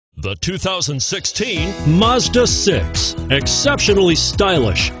The 2016 Mazda 6. Exceptionally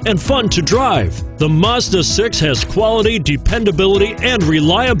stylish and fun to drive, the Mazda 6 has quality, dependability, and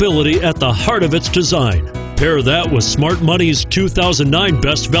reliability at the heart of its design. Pair that with Smart Money's 2009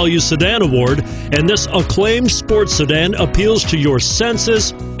 Best Value Sedan Award, and this acclaimed sports sedan appeals to your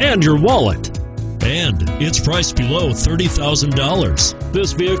senses and your wallet. And it's priced below $30,000.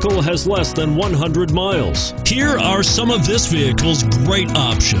 This vehicle has less than 100 miles. Here are some of this vehicle's great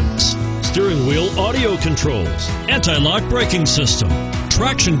options: steering wheel audio controls, anti-lock braking system,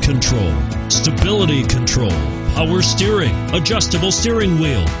 traction control, stability control, power steering, adjustable steering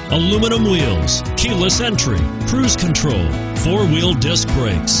wheel, aluminum wheels, keyless entry, cruise control, four-wheel disc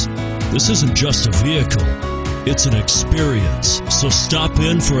brakes. This isn't just a vehicle, it's an experience. So stop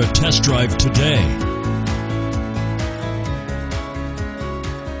in for a test drive today.